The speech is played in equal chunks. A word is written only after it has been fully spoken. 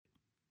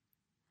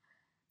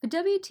The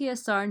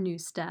WTSR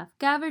news staff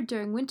gathered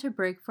during winter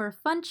break for a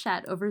fun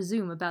chat over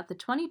Zoom about the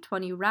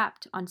 2020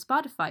 Wrapped on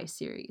Spotify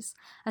series,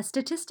 a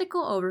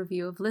statistical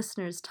overview of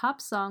listeners' top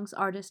songs,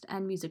 artists,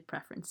 and music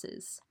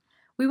preferences.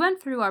 We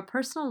went through our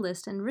personal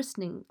list and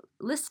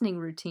listening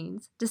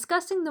routines,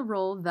 discussing the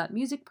role that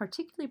music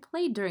particularly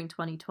played during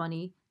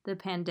 2020, the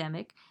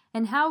pandemic,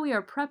 and how we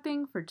are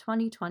prepping for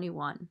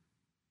 2021.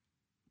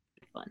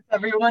 Fun.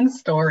 Everyone's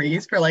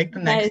stories for like the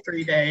next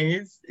 3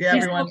 days. Yeah,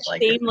 everyone's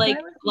like same like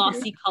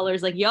glossy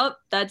colors. Like, yup,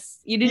 that's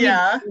you didn't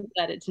even look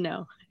at it to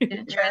know.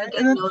 Trying to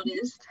get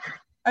noticed.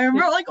 I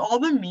remember like all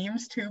the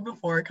memes too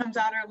before it comes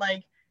out are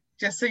like,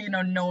 just so you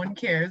know, no one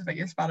cares but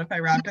your Spotify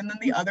Wrapped, and then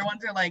the other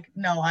ones are like,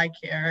 no, I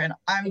care, and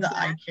I'm the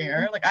I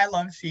care. Like I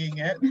love seeing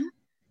it.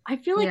 I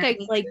feel like I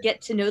like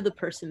get to know the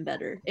person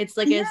better. It's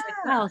like it's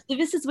like, wow, so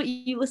this is what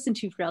you listen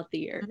to throughout the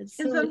year. It's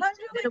so, and sometimes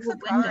you're like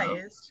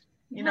surprised.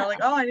 You know, like,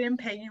 oh, I didn't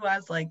pay you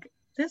as like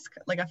this,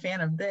 like a fan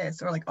of this,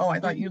 or like, oh, I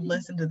thought you'd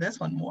listen to this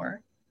one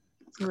more.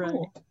 It's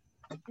cool.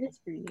 It's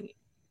pretty neat.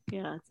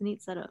 Yeah, it's a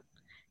neat setup.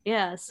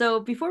 Yeah, so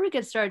before we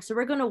get started, so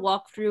we're going to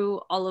walk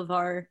through all of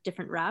our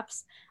different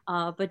wraps,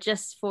 but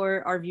just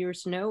for our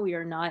viewers to know, we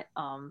are not,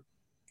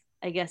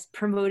 I guess,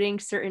 promoting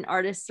certain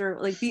artists or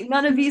like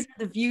none of these are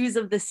the views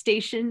of the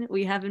station.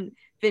 We haven't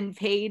been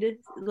paid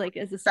like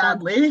as a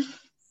sponsor.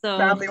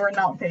 Sadly, we're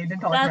not paid to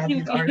talk about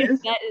these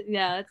artists.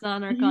 Yeah, it's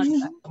on our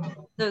contract.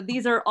 So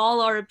these are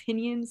all our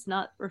opinions,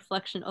 not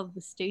reflection of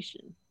the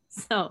station.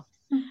 So,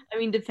 I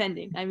mean,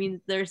 depending. I mean,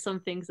 there's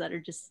some things that are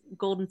just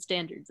golden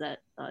standards that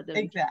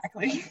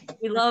exactly.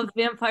 We love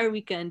Vampire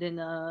Weekend and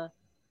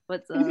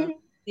what's the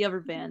other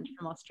band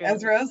from Australia.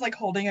 Ezra's like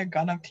holding a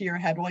gun up to your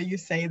head while you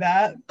say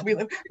that.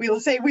 We'll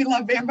say we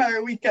love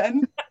Vampire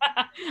Weekend.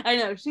 I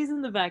know, she's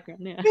in the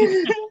background. Yeah.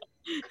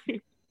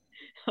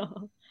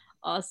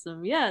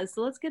 Awesome. Yeah,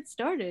 so let's get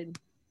started.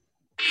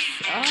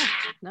 Oh,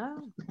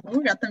 no. Oh,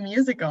 we got the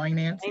music going,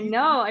 Nancy. I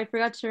know. I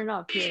forgot to turn it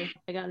off here.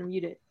 I gotta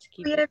mute it to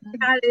keep it.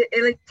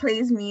 It like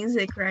plays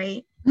music,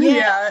 right?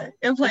 Yeah,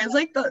 it plays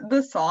like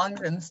the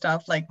songs and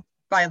stuff like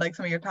by like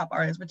some of your top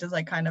artists, which is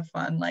like kind of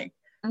fun. Like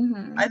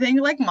I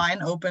think like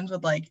mine opens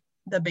with like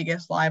The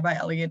Biggest Lie by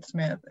Elliott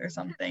Smith or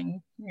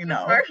something, you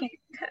know. That's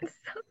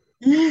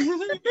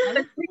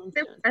a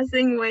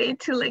depressing way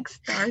to like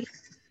start.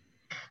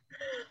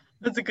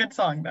 It's a good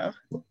song though.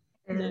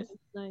 Nice.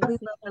 I love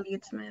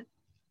Elliott Smith.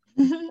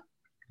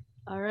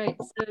 All right,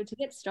 so to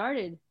get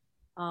started,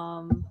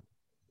 so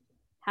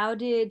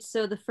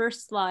the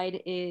first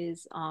slide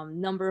is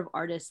number of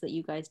artists that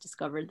you guys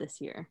discovered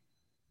this year.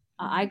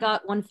 I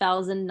got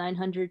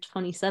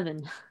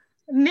 1,927.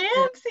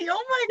 Nancy,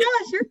 oh my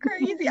gosh, you're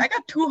crazy. I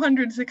got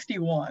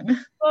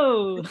 261.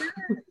 Oh.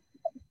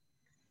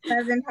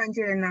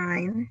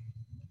 709.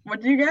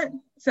 What did you get?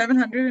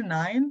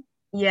 709?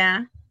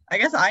 Yeah. I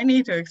guess I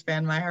need to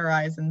expand my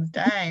horizons.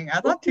 Dang, I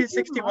thought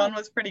 261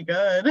 was pretty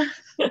good.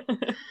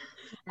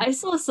 I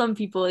saw some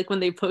people like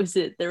when they post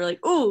it, they were like,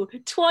 "Oh,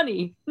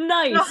 20,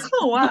 nice."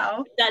 Oh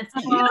wow, that's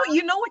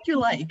you know what you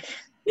like.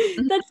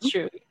 That's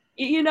true.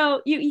 You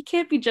know, you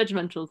can't be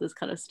judgmental of this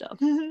kind of stuff.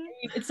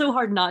 It's so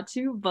hard not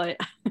to, but.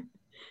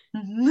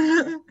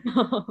 Nancy,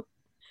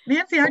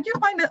 how'd you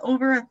find it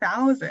over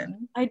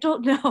 1,000? I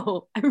don't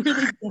know. I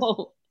really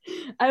don't.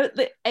 I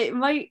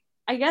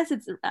guess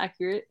it's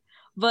accurate.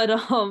 But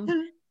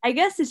I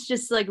guess it's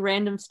just like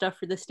random stuff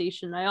for the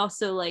station. I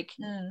also like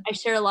I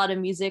share a lot of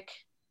music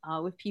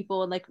with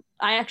people, and like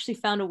I actually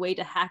found a way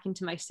to hack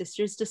into my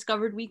sister's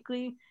Discovered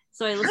Weekly,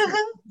 so I listen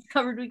to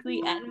Discovered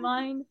Weekly and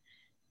mine.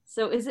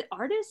 So is it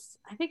artists?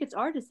 I think it's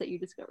artists that you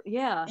discovered.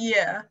 Yeah.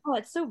 Oh,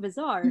 it's so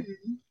bizarre.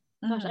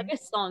 Gosh, I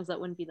guess songs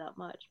that wouldn't be that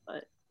much,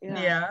 but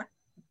yeah,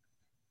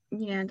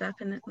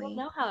 definitely. I don't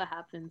know how it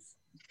happens.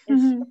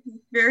 It's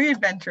very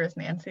adventurous,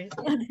 Nancy.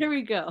 Yeah, there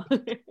we go.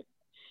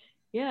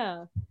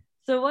 Yeah.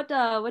 So what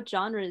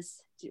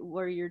genres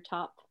were your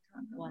top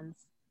ones?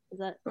 Is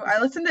that? I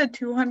listened to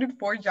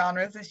 204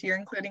 genres this year,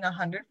 including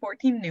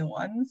 114 new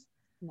ones.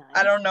 Nice.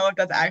 I don't know if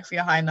that's actually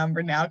a high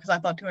number now because I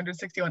thought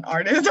 261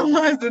 artists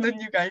was, and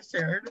then you guys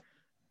shared.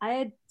 I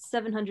had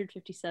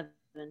 757,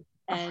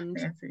 and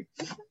fancy.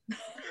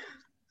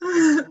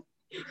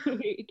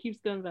 It keeps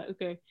going back.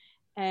 Okay,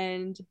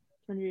 and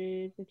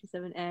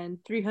 157 and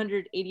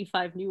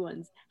 385 new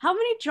ones. How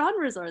many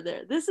genres are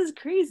there? This is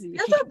crazy.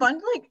 There's a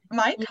bunch. Like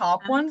my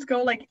top ones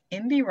go like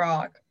indie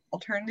rock,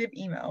 alternative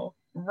emo,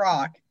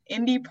 rock,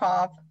 indie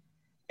pop,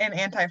 and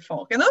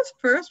anti-folk. And those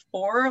first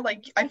four,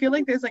 like I feel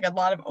like there's like a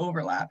lot of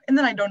overlap. And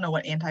then I don't know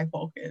what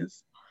anti-folk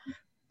is.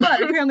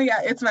 But apparently,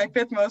 yeah, it's my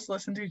 5th most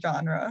listened to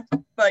genre.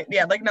 But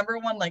yeah, like number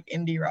one, like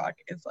indie rock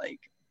is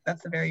like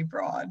that's a very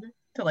broad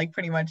to like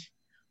pretty much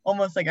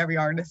almost like every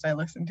artist I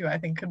listen to, I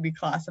think could be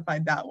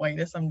classified that way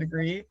to some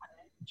degree.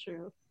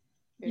 True.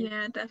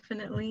 Yeah,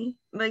 definitely.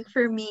 Like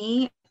for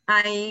me,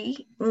 I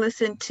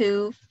listen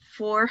to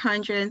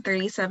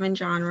 437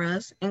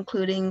 genres,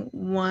 including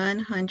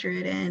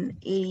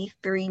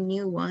 183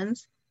 new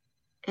ones.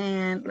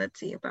 And let's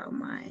see about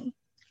my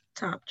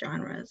top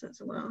genres as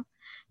well.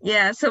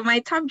 Yeah, so my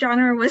top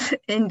genre was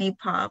indie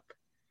pop.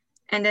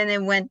 and then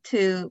it went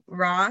to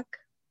rock,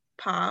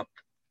 pop,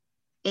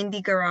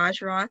 indie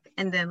garage rock,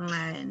 and then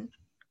Latin,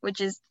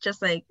 which is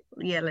just like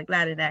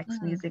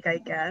Latinx music, I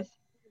guess.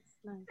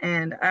 Nice.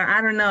 And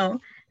I don't know,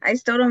 I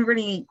still don't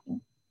really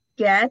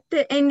get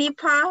the indie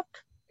pop.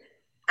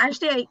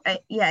 Actually,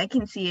 I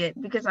can see it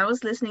because I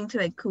was listening to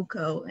like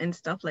Kuko and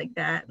stuff like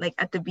that, like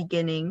at the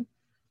beginning.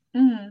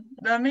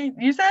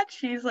 You said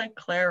she's like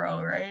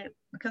Clairo, right?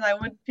 Because I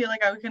would feel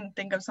like I can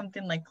think of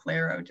something like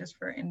Clairo just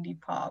for indie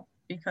pop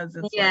because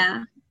it's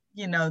like,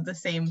 you know, the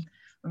same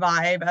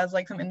vibe as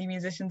like some indie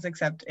musicians,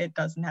 except it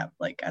doesn't have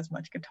like as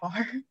much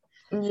guitar.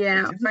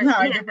 Yeah, Which is how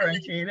I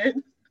differentiate it.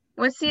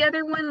 What's the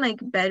other one? Like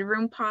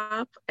bedroom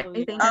pop, I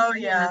think that's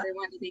another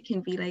one that they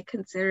can be like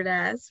considered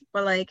as.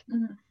 But like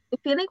I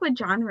feel like with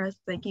genres,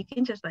 like you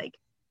can just like,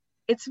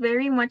 it's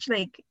very much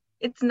like,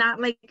 it's not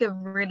like a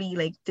really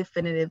like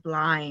definitive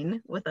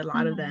line with a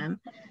lot of them.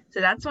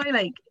 So that's why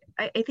like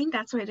I think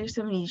that's why there's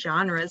so many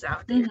genres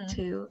out there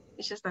too.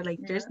 It's just that like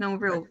there's no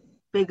real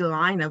big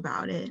line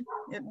about it.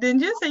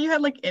 Didn't you say you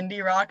had like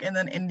indie rock and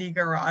then indie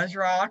garage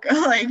rock?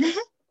 Like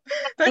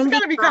that's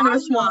gotta be kind of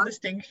a small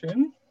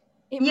distinction.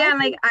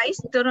 I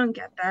still don't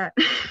get that.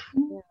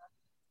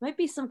 Might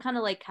be some kind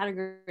of like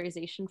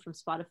categorization from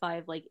Spotify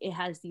of like it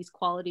has these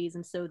qualities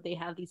and so they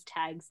have these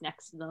tags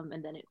next to them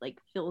and then it like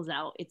fills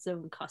out its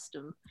own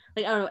custom,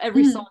 like I don't know,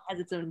 every song has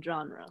its own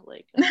genre,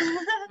 like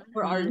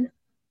for artists.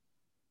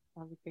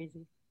 That'd be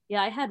crazy.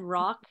 Yeah, I had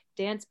rock,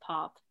 dance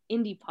pop,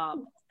 indie pop,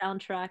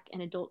 soundtrack,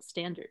 and adult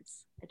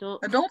standards.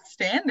 Adult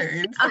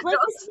standards. I'd like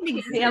an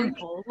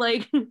example.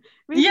 Like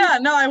maybe... Yeah,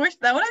 no, I wish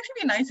that would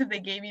actually be nice if they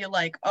gave you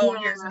like,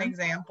 here's an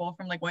example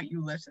from like what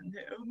you listen to.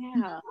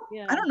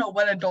 Yeah. I don't know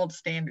what adult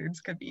standards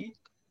could be.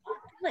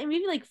 Like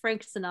maybe like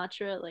Frank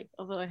Sinatra, like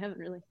although I haven't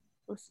really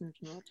listened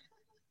to much.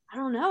 I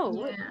don't know.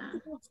 What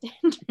adult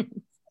standards?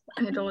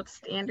 Adult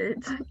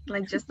standards.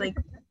 Like just like,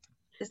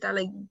 is that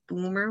like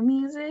boomer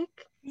music?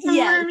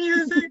 Boomer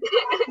music.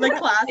 Like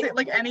classic,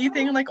 like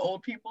anything like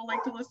old people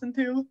like to listen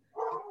to.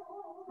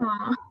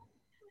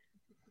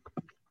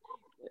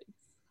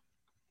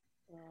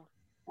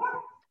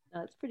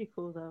 It's pretty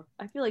cool though.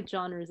 I feel like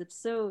genres, it's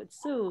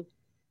so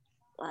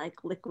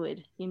like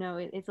liquid, you know,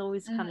 it's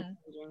always kind of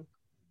changing.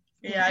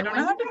 Yeah, I don't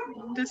know how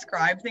to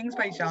describe things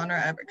by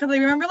genre ever, because I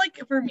remember like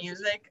for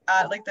music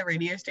at like the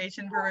radio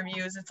station for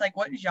reviews, it's like,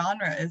 what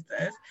genre is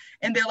this?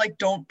 And they're like,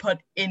 don't put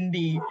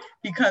indie,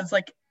 because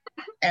like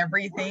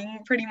everything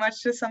pretty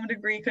much to some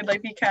degree could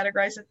like be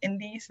categorized as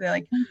indie. So they're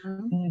like,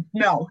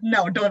 no,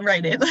 don't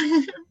write it. So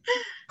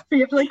you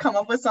have to like come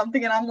up with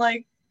something, and I'm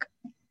like,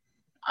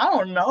 I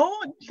don't know.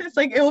 It's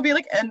like it will be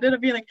like ended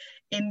up being like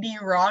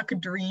indie rock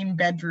dream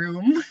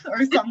bedroom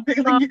or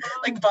something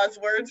like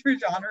buzzwords for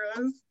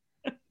genres.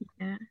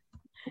 Yeah,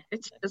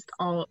 it's just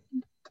all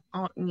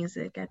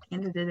music at the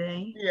end of the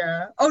day.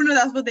 Yeah. Oh no,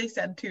 that's what they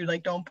said too.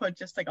 Like, don't put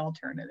just like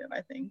alternative,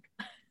 I think.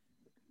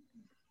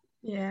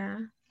 Yeah.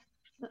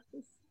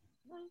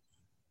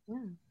 Yeah.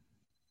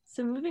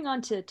 So moving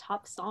on to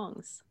top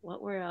songs,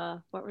 what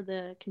were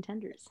the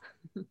contenders?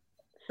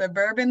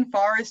 Suburban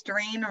Forest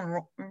Rain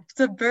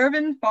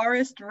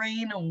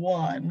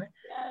won.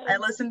 Yes. I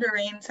listened to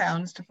rain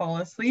sounds to fall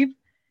asleep,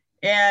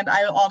 and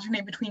I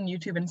alternate between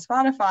YouTube and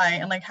Spotify.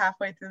 And like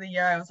halfway through the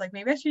year, I was like,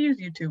 maybe I should use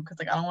YouTube because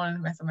like I don't want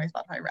to mess up my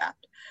Spotify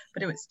Wrapped.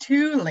 But it was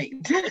too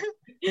late.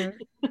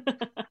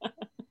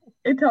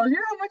 It tells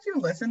you how much you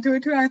listen to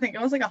it too. I think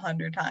it was like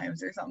 100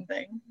 times or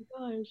something. Oh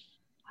my gosh!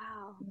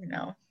 Wow. You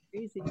know.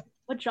 Crazy.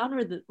 What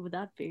genre would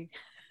that be?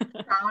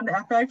 Sound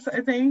effects,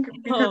 I think,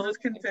 because it's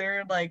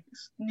considered like,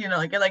 you know,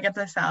 like it's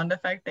a sound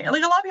effect thing.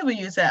 Like a lot of people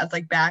use it as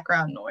like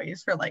background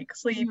noise for like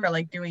sleep or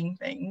like doing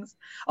things.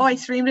 Oh, I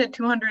streamed it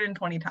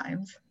 220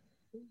 times.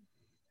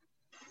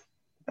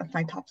 That's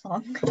my top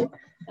song.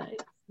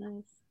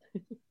 Nice.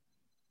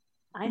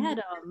 I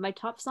had my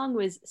top song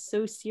was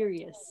 "So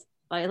Serious"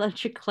 by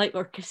Electric Light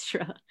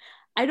Orchestra.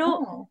 I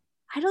don't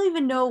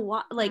even know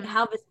what, like,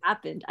 how this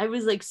happened. I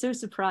was like so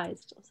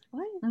surprised. I was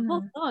like, what?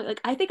 Whole song? Like,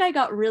 I think I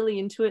got really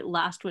into it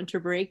last winter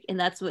break, and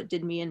that's what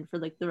did me in for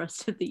like the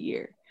rest of the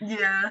year.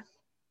 Yeah.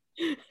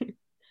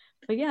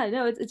 But yeah,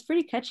 no, it's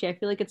pretty catchy. I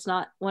feel like it's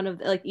not one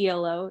of like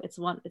ELO. It's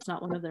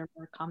not one of their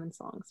more common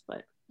songs,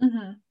 but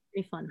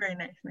pretty fun. Very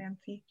nice,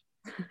 Nancy.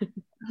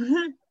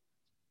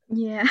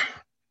 Yeah.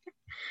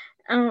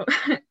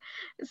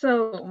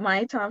 So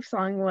my top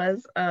song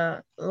was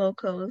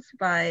Locos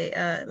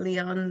by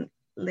Leon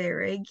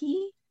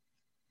Larregui.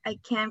 I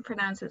can't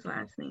pronounce his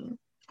last name,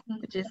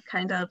 which is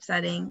kind of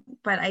upsetting,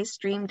 but I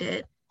streamed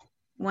it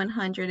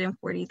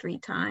 143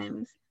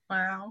 times.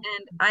 Wow.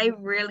 And I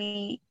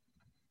really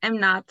am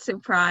not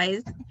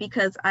surprised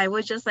because I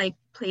would just like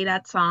play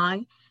that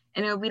song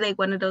and it would be like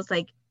one of those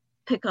like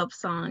pickup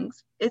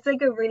songs. It's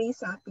like a really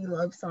sappy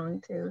love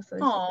song too. So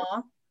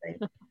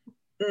it's like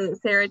the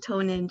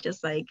serotonin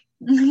just like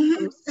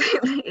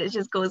it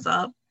just goes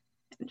up.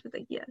 And just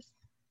like yes.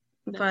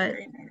 But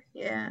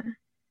yeah.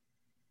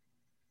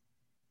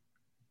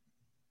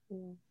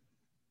 And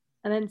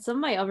then some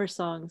of my other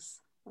songs,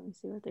 let me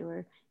see what they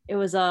were. It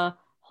was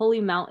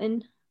Holy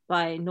Mountain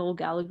by Noel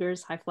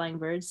Gallagher's High Flying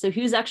Birds. So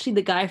he was actually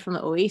the guy from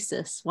the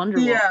Oasis,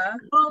 Wonderwall. Yeah.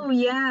 Oh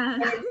yeah.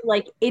 And it's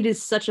like, it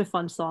is such a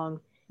fun song.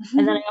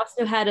 And then I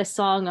also had a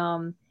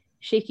song,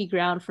 Shaky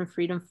Ground from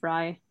Freedom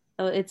Fry.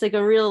 It's like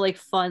a real like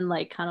fun,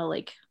 like kind of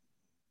like,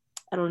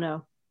 I don't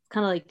know,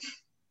 kind of like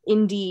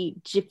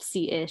indie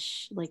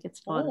gypsy-ish, like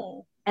it's fun.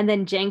 Oh. And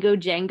then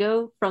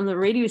Django from the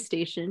radio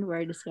station where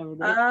I discovered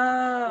it.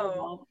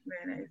 Oh,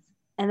 very nice.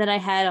 And then I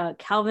had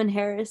Calvin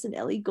Harris and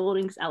Ellie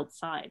Goulding's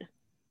Outside,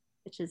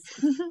 which is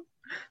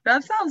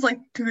that sounds like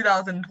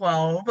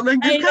 2012,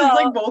 like just because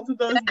like both of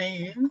those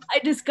names. I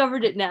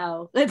discovered it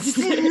now. That's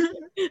yeah.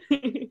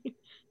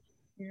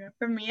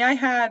 For me, I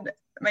had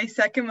my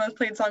second most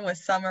played song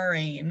was Summer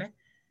Rain.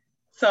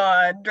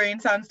 So Drain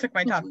Sounds took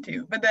my top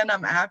 2. But then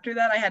after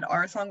that, I had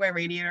Our Song by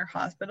Radiator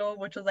Hospital,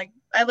 which was like,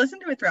 I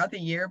listened to it throughout the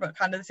year, but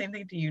kind of the same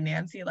thing to you,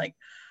 Nancy. Like,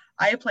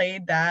 I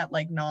played that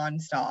like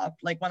nonstop.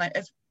 Like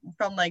it's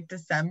from like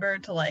December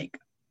to like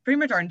pretty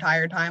much our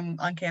entire time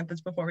on campus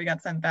before we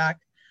got sent back.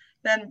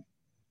 Then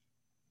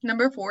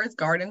number 4 is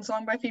Garden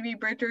Song by Phoebe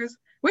Bridgers,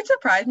 which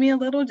surprised me a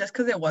little just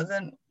because it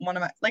wasn't one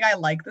of my, like I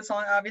like the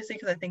song obviously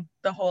because I think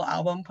the whole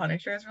album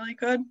Punisher is really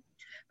good.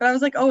 But I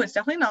was like, oh, it's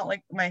definitely not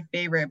like my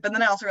favorite. But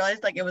then I also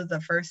realized like it was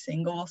the first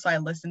single, so I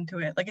listened to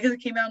it. Like because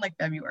it came out in like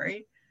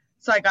February.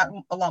 So I got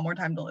a lot more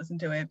time to listen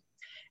to it.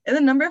 And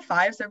then number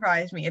 5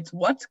 surprised me. It's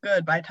What's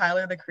Good by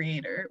Tyler the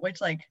Creator,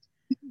 which like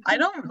I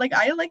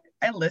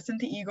listened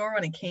to Igor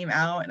when it came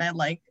out and I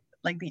like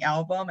the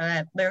album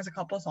and there's a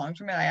couple of songs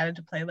from it I added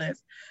to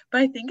playlist.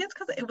 But I think it's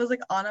because it was like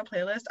on a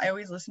playlist I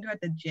always listened to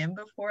at the gym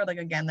before, like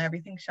again,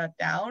 everything shut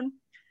down.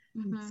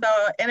 Mm-hmm. So,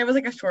 and it was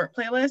like a short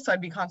playlist, so I'd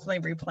be constantly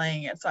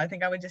replaying it. So I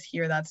think I would just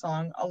hear that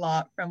song a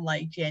lot from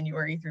like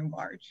January through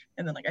March.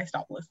 And then like I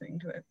stopped listening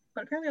to it.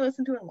 But apparently I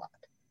listened to it a lot.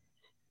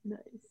 Nice.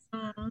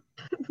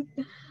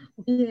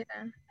 Yeah.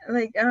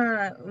 Like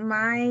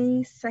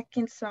my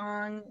second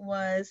song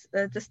was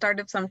The Start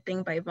of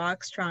Something by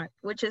Voxtrot,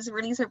 which is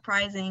really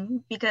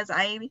surprising because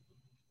I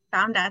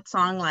found that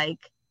song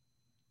like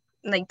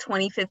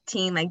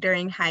 2015, like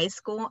during high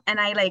school, and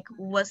I like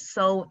was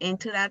so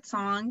into that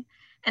song.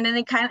 And then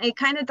it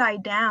kind of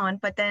died down,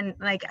 but then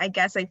like I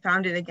guess I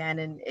found it again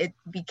and it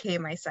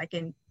became my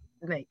second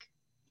like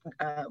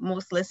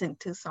most listened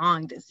to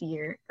song this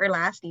year or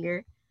last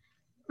year.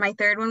 My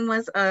third one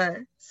was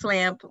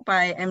Slamp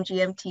by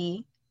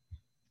MGMT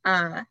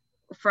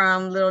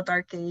from Little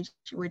Dark Age,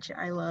 which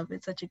I love.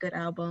 It's such a good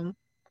album.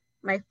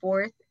 My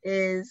fourth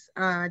is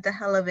The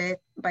Hell of It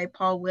by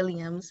Paul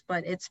Williams,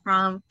 but it's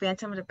from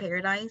Phantom of the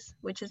Paradise,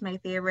 which is my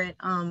favorite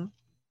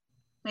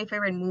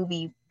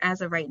movie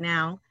as of right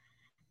now.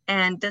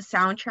 And the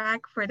soundtrack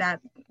for that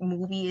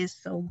movie is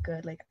so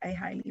good. Like I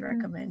highly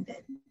recommend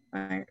it.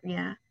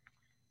 Yeah.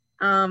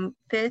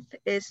 Fifth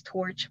is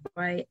Torch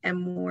by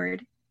M.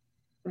 Ward,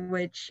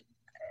 which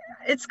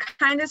it's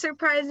kind of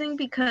surprising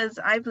because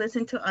I've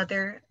listened to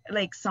other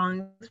like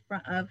songs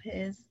of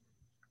his.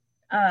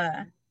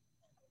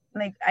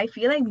 Like I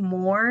feel like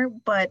more,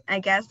 but I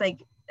guess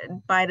like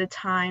by the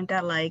time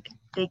that like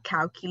they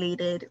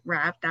calculated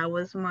rap, that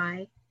was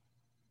my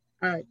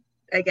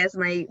I guess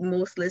my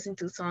most listened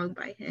to song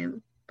by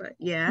him. But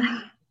yeah.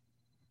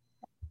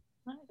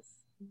 Nice.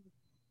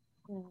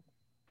 Yeah.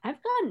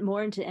 I've gotten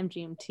more into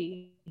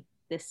MGMT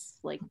this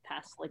like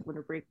past like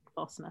winter break,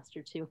 fall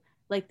semester too.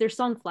 Like their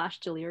song Flash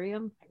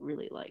Delirium, I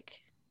really like.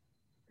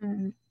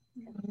 Mm-hmm.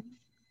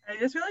 I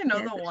just really know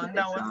the one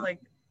that was like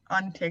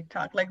on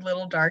TikTok, like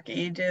Little Dark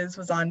Ages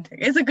was on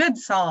TikTok. It's a good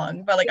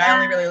song, but like I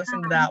only really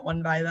listened to that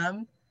one by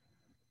them.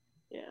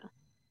 Yeah.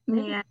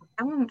 Yeah,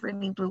 that one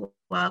really blew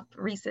up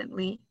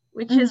recently,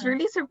 which is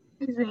really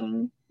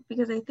surprising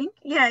because I think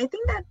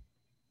that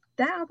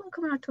album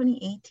came out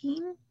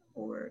 2018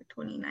 or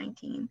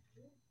 2019.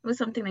 It was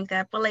something like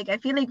that. But like I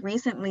feel like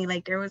recently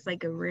like there was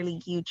like a really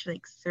huge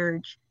like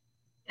surge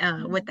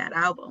with that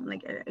album.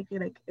 Like I feel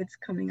like it's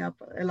coming up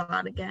a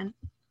lot again.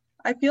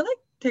 I feel like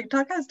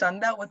TikTok has done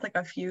that with like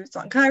a few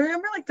songs. Cause I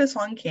remember like the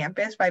song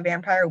Campus by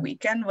Vampire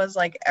Weekend was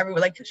like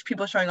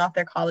people showing off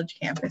their college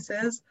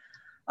campuses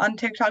on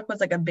TikTok was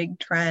like a big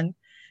trend.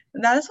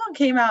 And that song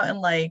came out in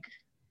like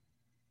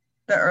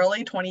the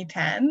early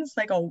 2010s,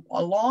 like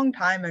a long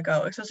time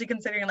ago, especially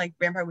considering like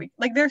Vampire Week,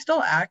 like they're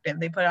still active.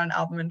 They put out an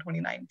album in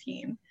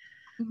 2019.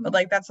 But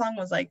like that song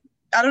was like,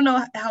 I don't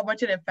know how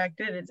much it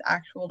affected its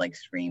actual like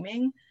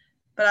streaming,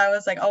 but I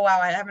was like, oh wow,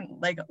 I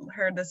haven't like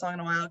heard this song in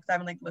a while because I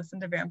haven't like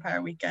listened to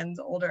Vampire Weekend's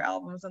older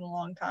albums in a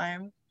long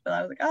time. But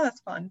I was like, oh,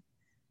 that's fun.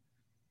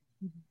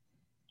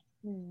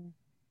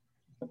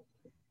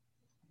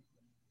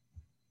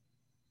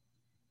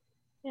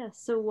 Yeah,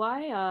 so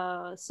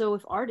why so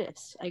with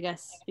artists, I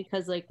guess,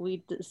 because like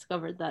we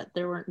discovered that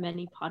there weren't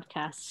many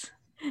podcasts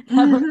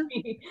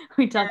that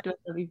we talked about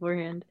that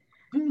beforehand.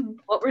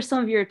 What were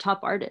some of your top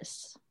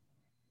artists?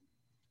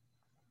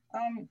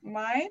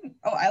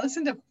 I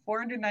listened to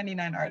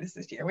 499 artists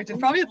this year, which is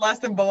probably less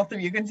than both of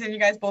you, considering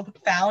you guys both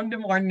found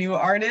more new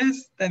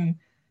artists than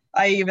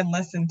I even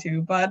listened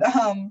to. But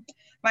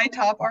My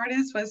top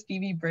artist was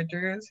Phoebe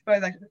Bridgers, who I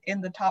was like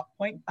in the top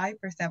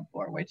 0.5%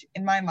 for, which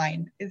in my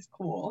mind is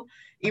cool,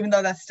 even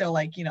though that's still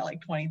like, you know,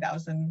 like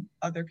 20,000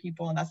 other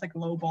people, and that's like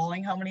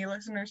lowballing how many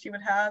listeners she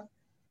would have.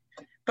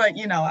 But,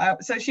 you know,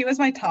 so she was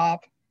my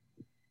top.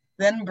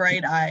 Then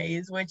Bright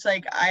Eyes, which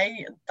like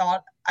I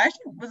thought, I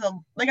actually was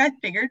I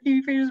figured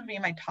Phoebe Bridgers would be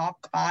in my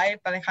top 5,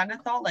 but I kind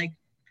of thought like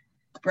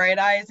Bright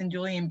Eyes and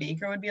Julian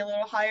Baker would be a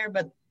little higher,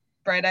 but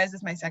Bright Eyes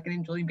is my second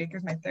and Julian Baker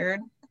is my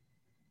third.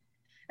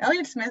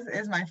 Elliott Smith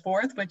is my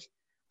fourth, which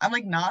I'm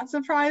like not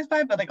surprised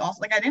by, but like also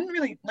like I didn't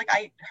really like,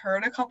 I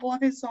heard a couple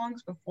of his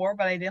songs before,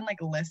 but I didn't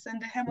like listen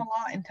to him a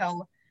lot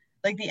until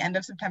like the end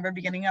of September,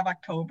 beginning of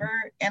October.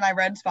 And I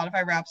read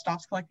Spotify Wrapped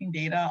stops collecting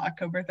data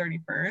October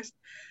 31st.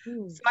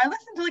 So I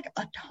listened to like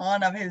a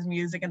ton of his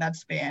music in that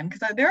span,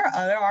 because there are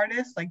other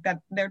artists like that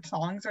their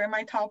songs are in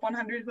my top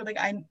 100 who like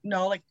I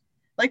know like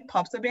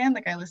Pupsa Band,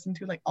 like I listened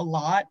to like a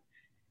lot.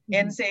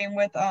 And same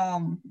with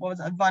what was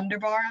it,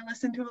 Wunderbar, I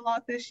listened to a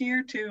lot this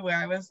year too, where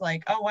I was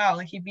like, oh wow,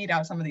 like he beat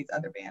out some of these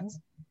other bands.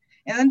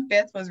 And then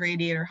fifth was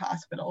Radiator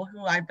Hospital,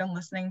 who I've been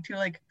listening to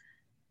like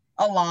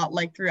a lot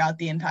like throughout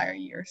the entire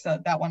year.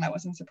 So that one I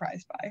wasn't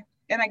surprised by.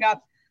 And I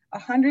got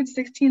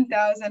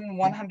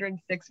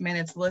 116,106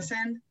 minutes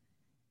listened,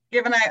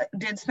 given I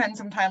did spend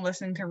some time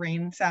listening to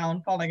Rain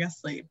Sound Falling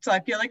Asleep. So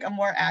I feel like a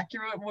more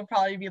accurate would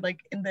probably be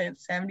like in the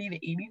 70 to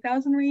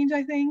 80,000 range,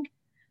 I think.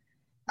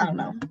 I don't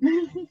know.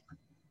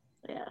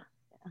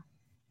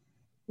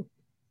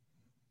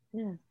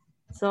 Yeah.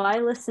 So I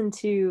listened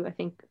to, I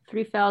think,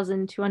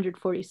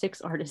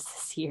 3,246 artists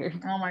this year.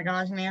 Oh my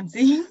gosh,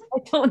 Nancy. I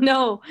don't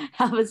know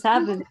how this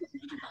happened.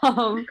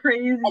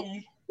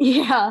 Crazy.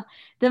 Yeah.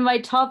 Then my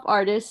top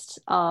artist,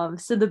 so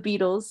the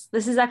Beatles.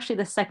 This is actually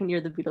the second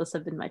year the Beatles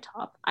have been my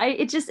top.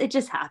 It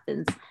just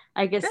happens.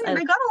 I guess they got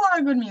a lot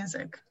of good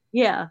music.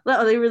 Yeah,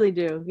 well, they really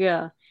do.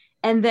 Yeah.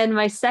 And then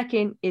my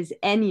second is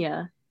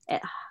Enya.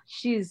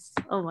 She's,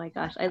 oh my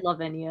gosh, I love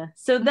Enya.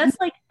 So that's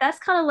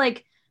kind of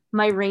like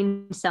my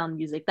Rain Sound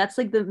music. That's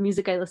like the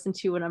music I listen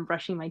to when I'm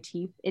brushing my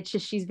teeth. It's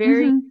just, she's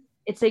very,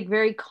 it's like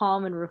very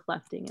calm and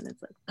reflecting, and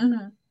it's like,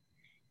 and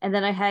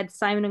then I had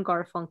Simon and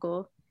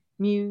Garfunkel,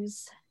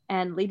 Muse,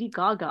 and Lady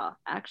Gaga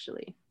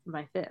actually for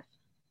my fifth.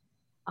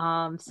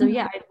 So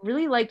yeah, I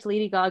really liked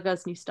Lady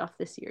Gaga's new stuff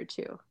this year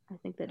too. I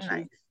think that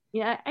she's,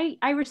 yeah,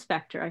 I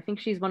respect her. I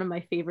think she's one of my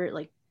favorite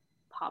like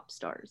pop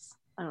stars.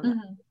 I don't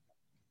know.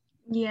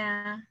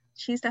 Yeah,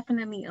 she's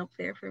definitely up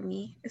there for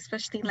me,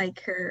 especially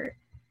like her,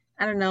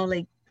 I don't know,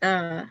 like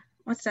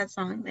what's that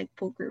song, like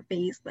Poker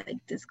Face, like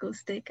Disco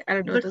Stick, I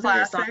don't know, those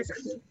are songs.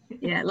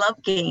 Yeah,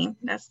 Love Game,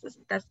 that's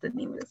the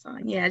name of the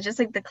song. Yeah, just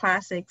like the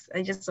classics,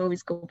 I just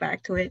always go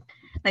back to it.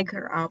 Like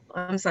her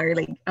I'm sorry,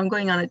 like I'm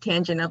going on a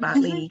tangent about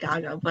Lady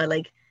Gaga, but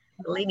like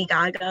Lady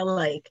Gaga,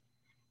 like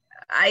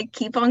I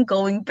keep on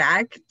going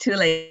back to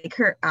like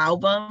her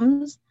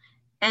albums,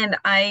 and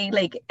I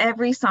like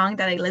every song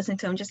that I listen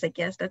to, I'm just like,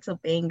 yes, that's a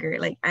banger.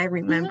 Like I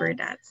remember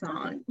that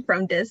song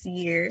from this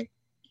year.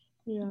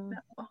 Yeah.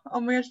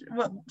 Oh my gosh.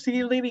 Well,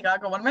 see, Lady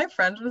Gaga, one of my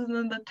friends was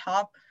in the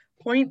top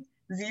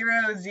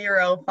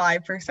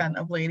 0.005%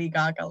 of Lady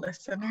Gaga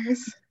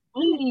listeners.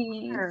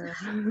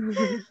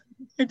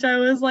 Which I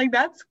was like,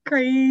 that's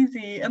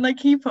crazy. And like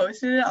he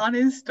posted it on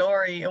his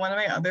story, and one of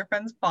my other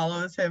friends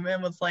follows him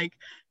and was like,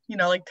 you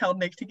know, like tell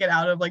Nick to get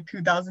out of like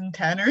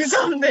 2010 or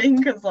something,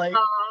 because like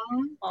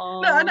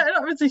no, I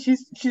don't say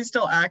she's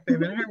still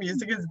active and her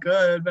music is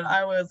good, but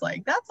I was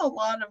like, that's a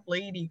lot of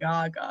Lady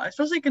Gaga,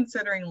 especially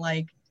considering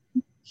like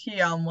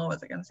she what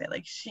was I gonna say,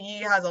 like she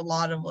has a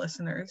lot of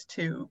listeners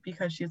too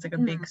because she's like a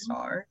big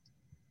star.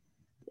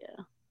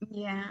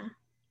 Yeah,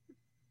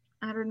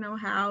 I don't know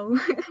how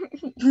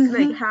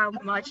like how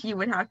much you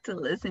would have to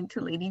listen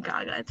to Lady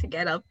Gaga to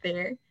get up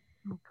there.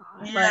 Oh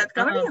God. Yeah, but, it's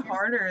gotta be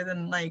harder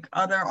than like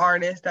other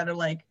artists that are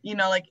like, you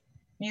know, like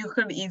you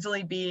could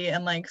easily be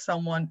in like if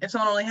someone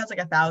only has like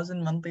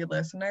 1,000 monthly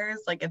listeners,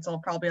 like it's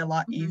probably a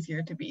lot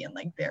easier to be in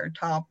like their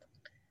top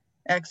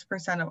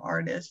X% of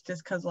artists,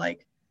 just because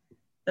like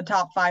the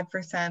top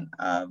 5%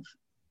 of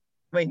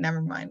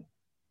never mind.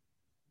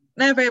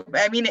 No, but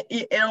I mean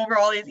it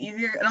overall is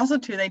easier, and also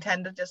too they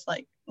tend to just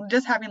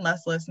having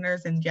less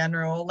listeners in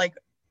general, like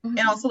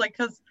and also like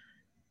because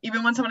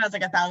even when someone has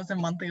like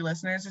 1,000 monthly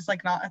listeners, it's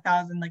like not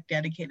 1,000 like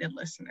dedicated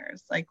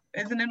listeners. Like,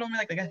 isn't it only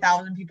like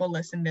 1,000 people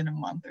listened in a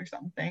month or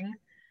something?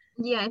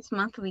 Yeah, it's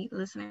monthly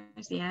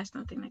listeners. Yeah,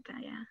 something like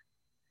that. Yeah.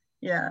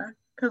 Yeah,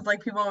 because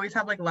like people always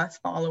have like less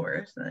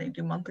followers than they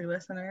do monthly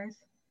listeners.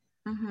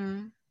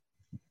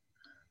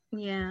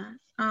 Yeah.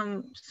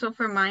 So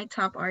for my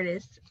top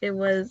artist, it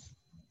was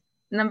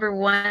number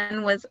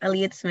 1 was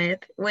Elliott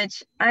Smith,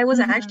 which I was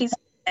actually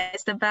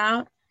surprised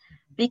about.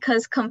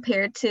 Because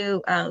compared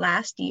to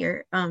last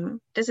year,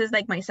 this is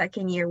like my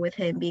second year with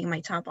him being my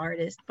top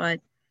artist,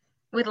 but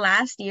with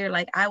last year,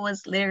 like I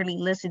was literally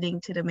listening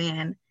to the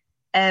man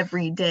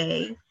every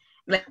day,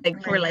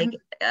 like for like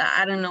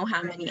I don't know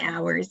how many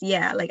hours.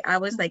 Yeah, like I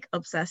was like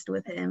obsessed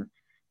with him.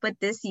 But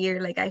this year,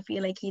 like I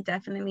feel like he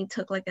definitely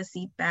took like a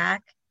seat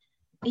back,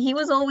 he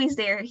was always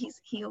there.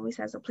 He always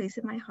has a place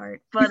in my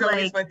heart. But he's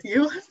always with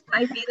you.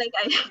 I feel like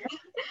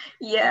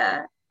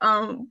yeah.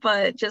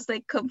 But just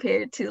like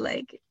compared to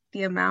like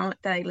the amount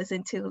that I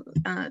listened to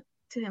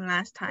him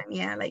last time,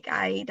 yeah, like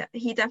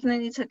he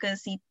definitely took a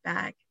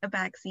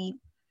back seat,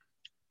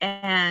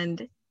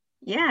 and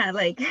yeah,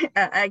 like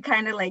I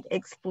kind of like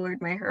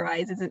explored my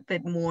horizons a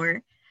bit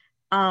more.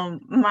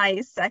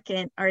 My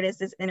second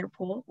artist is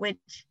Interpol,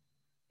 which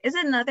is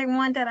another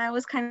one that I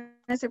was kind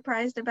of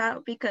surprised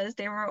about, because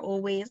they were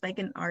always like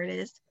an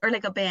artist or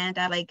like a band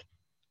that like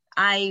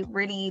I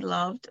really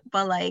loved,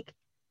 but like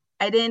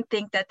I didn't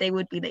think that they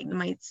would be like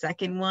my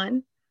second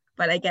one.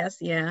 But I guess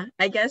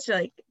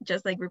like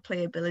just like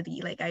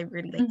replayability, like I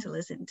really like to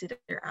listen to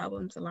their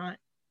albums a lot.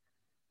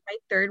 My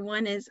third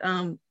one is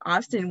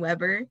Austin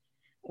Weber,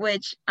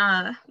 which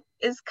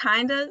is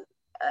kind of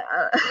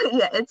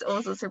yeah, it's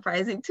also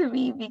surprising to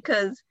me,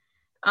 because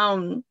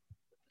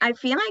I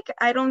feel like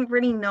I don't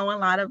really know a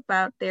lot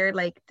about their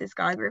like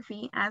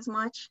discography as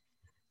much,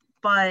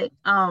 but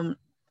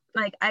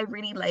like I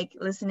really like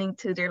listening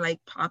to their like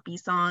poppy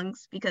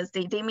songs, because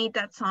they made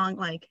that song,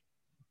 like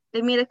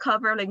they made a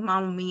cover of like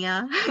Mamma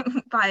Mia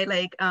by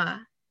like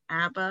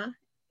ABBA,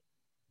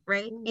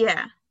 right?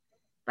 Yeah,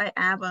 by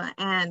ABBA.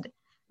 And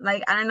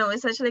like I don't know,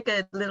 it's such like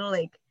a little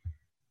like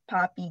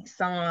poppy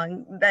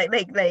song that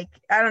like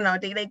I don't know,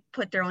 they like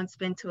put their own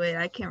spin to it.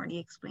 I can't really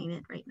explain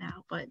it right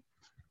now, but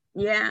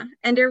yeah,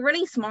 and they're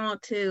really small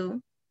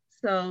too,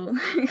 so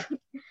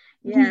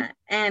yeah.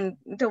 And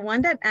the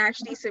one that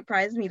actually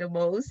surprised me the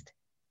most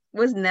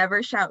was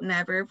Never Shout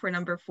Never for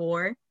number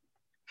 4,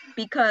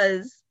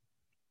 because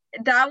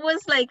that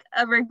was like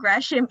a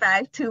regression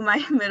back to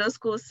my middle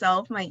school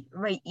self, my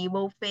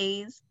emo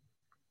phase.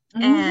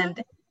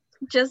 And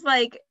just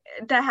like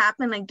that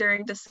happened like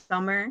during the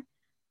summer,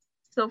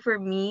 so for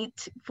me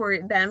for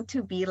them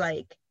to be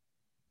like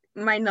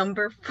my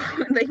number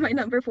 4, like my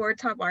number 4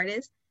 top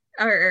artist,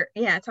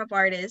 top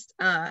artist,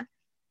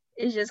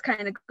 it just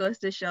kind of goes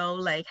to show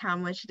like how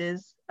much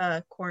this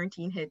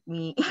quarantine hit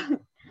me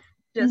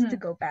just to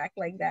go back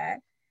like that.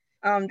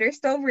 They're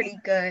still really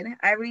good.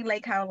 I really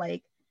like how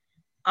like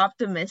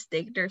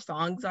optimistic their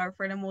songs are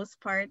for the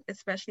most part,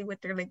 especially with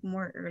their like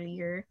more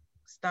earlier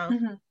stuff.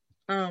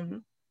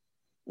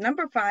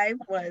 Number 5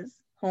 was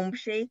Home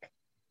Shake,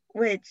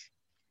 which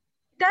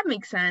that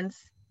makes sense.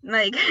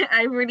 Like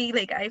I really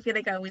like, I feel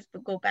like I always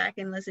go back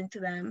and listen to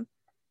them.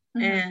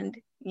 And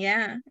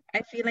yeah,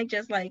 I feel like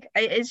just like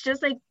it's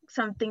just like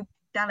something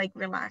that like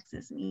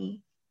relaxes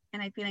me,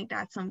 and I feel like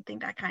that's something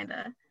that kind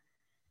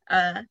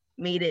of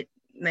made it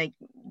like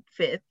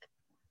 5th.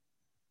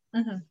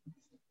 Right.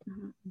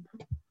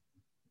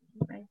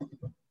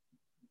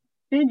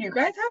 Did you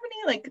guys have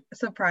any like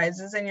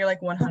surprises in your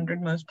like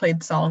 100 most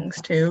played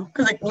songs too?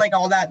 Because like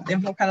all that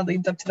info kind of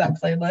leads up to that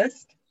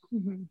playlist.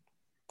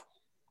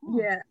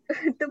 Yeah,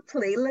 the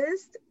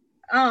playlist.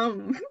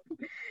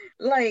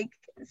 Like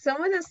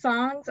some of the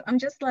songs, I'm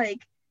just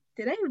like,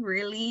 did I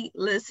really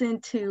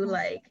listen to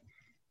like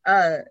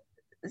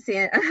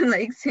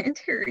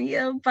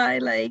Santeria by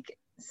like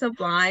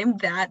Sublime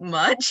that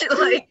much?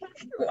 Like,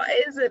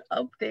 why is it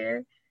up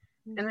there?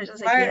 And I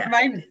just like,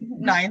 my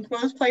 9th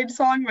most played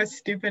song was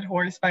Stupid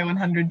Horse by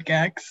 100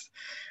 gecs.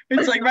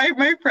 It's like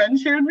my friend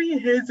shared me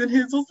his, and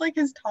his was like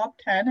his top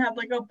 10 had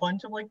like a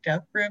bunch of like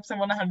Death Grips and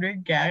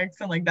 100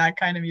 gecs and like that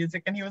kind of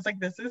music, and he was like,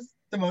 this is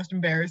the most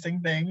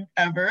embarrassing thing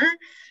ever.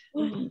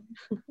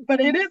 But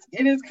it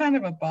is kind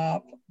of a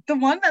bop. The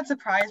one that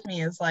surprised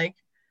me is like,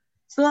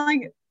 so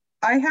like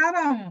I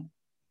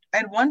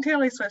had one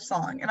Taylor Swift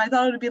song, and I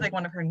thought it would be like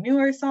one of her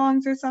newer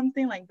songs or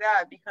something like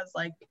that, because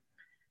like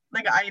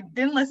I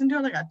didn't listen to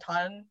it like a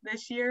ton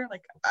this year,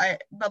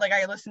 but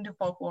I listened to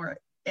Folklore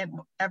and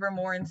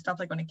Evermore and stuff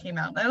like when it came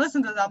out. And I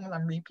listened to those albums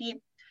on repeat.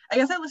 I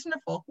guess I listened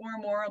to Folklore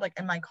more like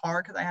in my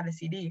car because I had a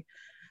CD.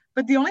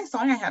 But the only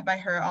song I had by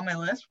her on my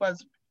list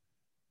was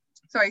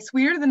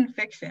Sweeter Than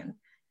Fiction,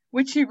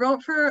 which she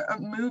wrote for a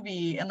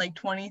movie in like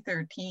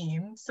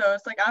 2013. So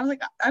it's like I was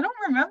like, I don't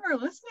remember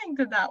listening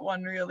to that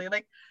one really.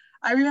 Like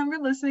I remember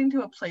listening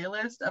to a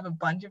playlist of a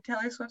bunch of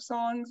Taylor Swift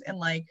songs in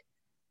like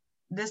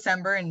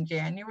December and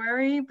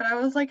January, but I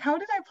was like, how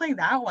did I play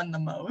that one the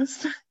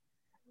most?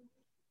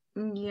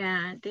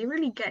 Yeah, they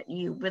really get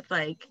you with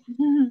like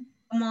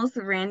most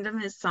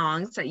randomest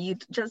songs that you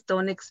just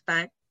don't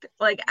expect.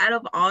 Like out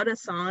of all the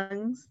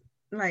songs,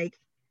 like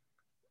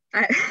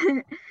I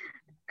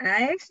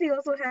actually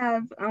also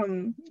have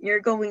You're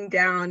Going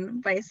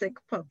Down by Sick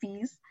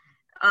Puppies.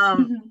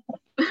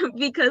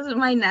 Because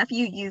my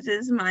nephew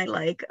uses my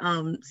like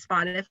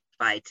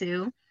Spotify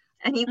too.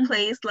 And he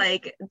plays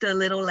like the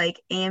little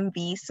like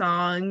R&B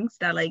songs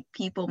that like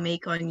people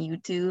make on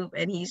YouTube.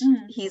 And he's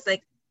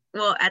like,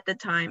 well, at the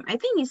time, I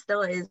think he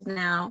still is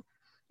now.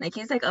 Like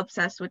he's like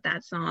obsessed with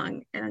that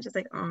song. And I'm just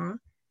like, oh,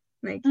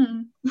 like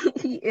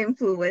he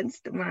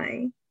influenced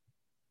my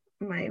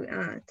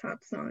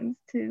top songs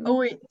too. Oh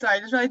wait, sorry,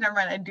 I just realized, never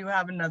mind. I do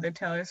have another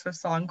Taylor Swift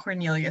song,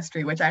 Cornelia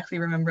Street, which I actually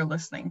remember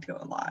listening to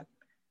a lot.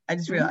 I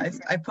just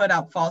realized I put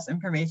out false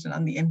information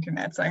on the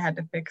internet, so I had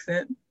to fix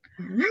it.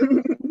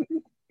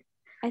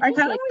 I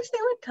kind of wish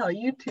they would tell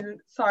you too.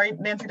 Sorry,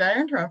 Nancy, did I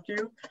interrupt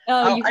you?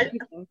 I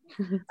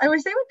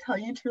wish they would tell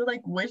you too,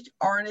 like which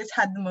artist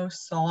had the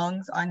most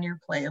songs on your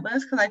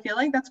playlist, because I feel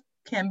like that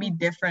can be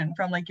different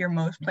from like your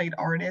most played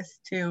artists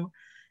too.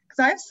 Because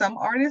I have some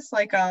artists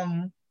like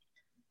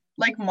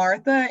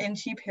Martha and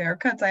Cheap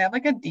Haircuts. I have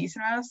like a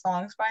decent amount of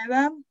songs by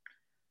them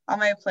on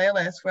my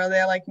playlist where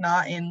they're like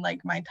not in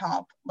like my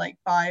top like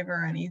 5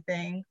 or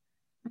anything.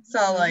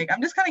 So like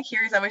I'm just kind of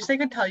curious. I wish they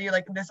could tell you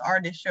like this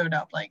artist showed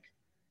up like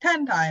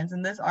 10 times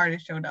and this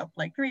artist showed up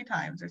like 3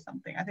 times or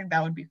something. I think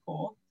that would be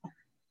cool.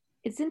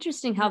 It's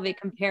interesting how they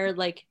compare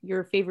like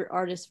your favorite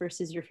artist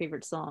versus your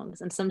favorite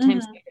songs, and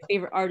sometimes your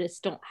favorite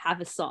artists don't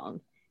have a song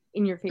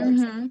in your favorite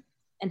song,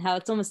 and how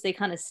it's almost they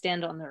kind of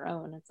stand on their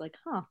own. It's like,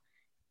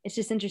 it's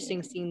just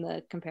interesting seeing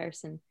the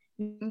comparison.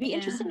 It'd be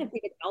interesting if they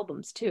did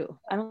albums too.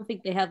 I don't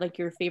think they have like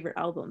your favorite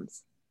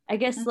albums. I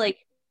guess like,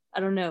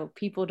 I don't know,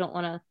 people don't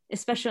want to,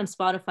 especially on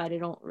Spotify, they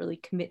don't really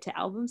commit to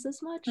albums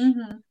as much.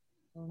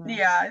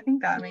 Yeah, I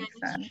think that makes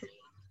sense.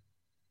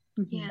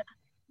 Yeah,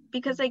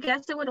 because I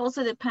guess it would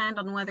also depend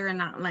on whether or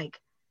not like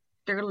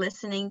they're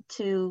listening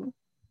to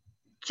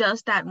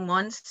just that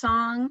one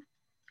song,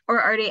 or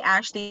are they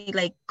actually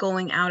like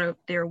going out of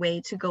their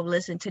way to go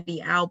listen to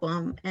the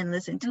album and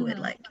listen to it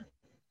like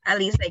at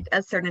least like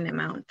a certain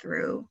amount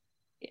through.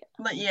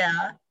 But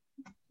yeah,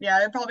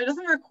 it probably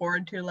doesn't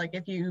record to like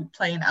if you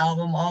play an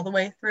album all the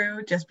way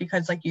through, just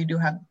because like you do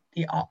have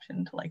the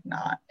option to like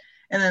not,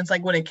 and then it's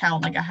like, would it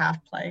count like a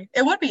half play?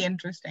 It would be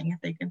interesting if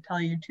they could tell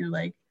you to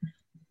like,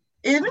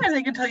 even if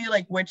they could tell you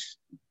like which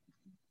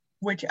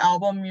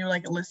album you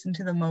like listen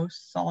to the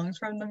most songs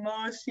from the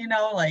most, you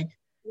know, like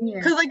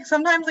because like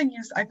sometimes like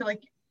I feel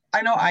like,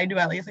 I know I do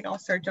at least, like I'll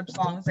search up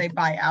songs like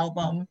by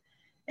album,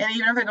 and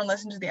even if I don't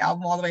listen to the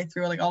album all the way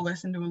through, like I'll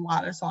listen to a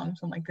lot of songs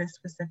from like this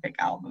specific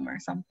album or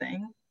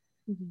something.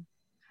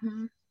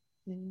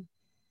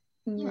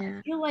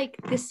 I feel like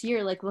this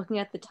year, like looking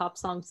at the top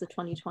songs of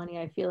 2020,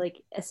 I feel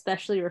like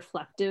especially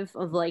reflective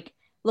of like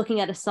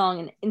looking at a song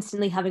and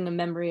instantly having a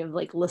memory of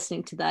like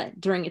listening to that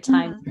during a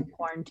time of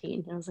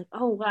quarantine. And I was like,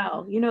 oh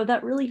wow, you know,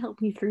 that really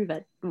helped me through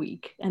that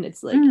week. And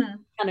it's like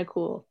kind of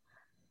cool.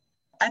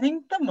 I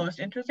think the most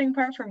interesting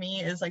part for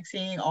me is like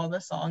seeing all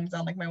the songs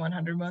on like my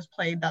 100 most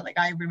played that like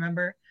I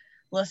remember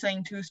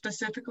listening to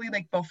specifically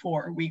like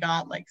before we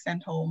got like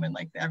sent home and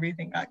like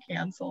everything got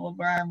canceled,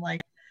 where I'm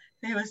like,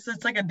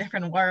 it's like a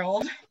different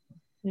world.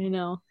 I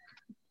know.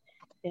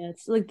 Yeah,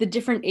 it's like the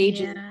different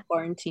ages of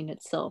quarantine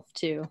itself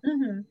too.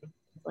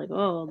 Like,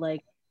 oh,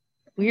 like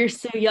we were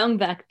so young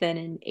back then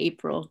in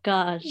April.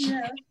 Gosh.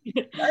 Yeah.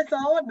 I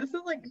saw, this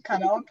is like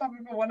kind of off topic,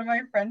 but one of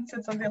my friends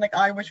said something like,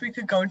 I wish we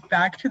could go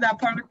back to that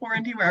part of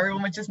quarantine where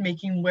everyone was just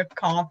making whipped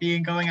coffee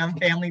and going on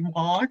family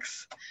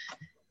walks.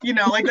 You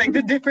know, like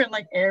the different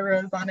like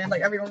eras on it.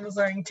 Like everyone was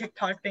learning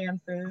TikTok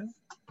dances.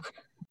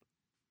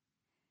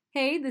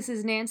 Hey, this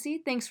is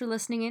Nancy. Thanks for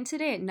listening in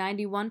today at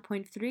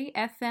 91.3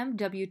 FM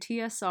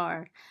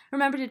WTSR.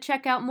 Remember to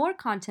check out more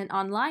content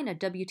online at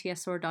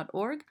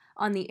WTSR.org,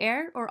 on the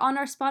air, or on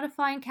our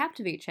Spotify and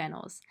Captivate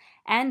channels.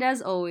 And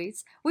as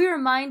always, we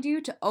remind you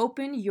to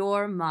open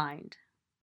your mind.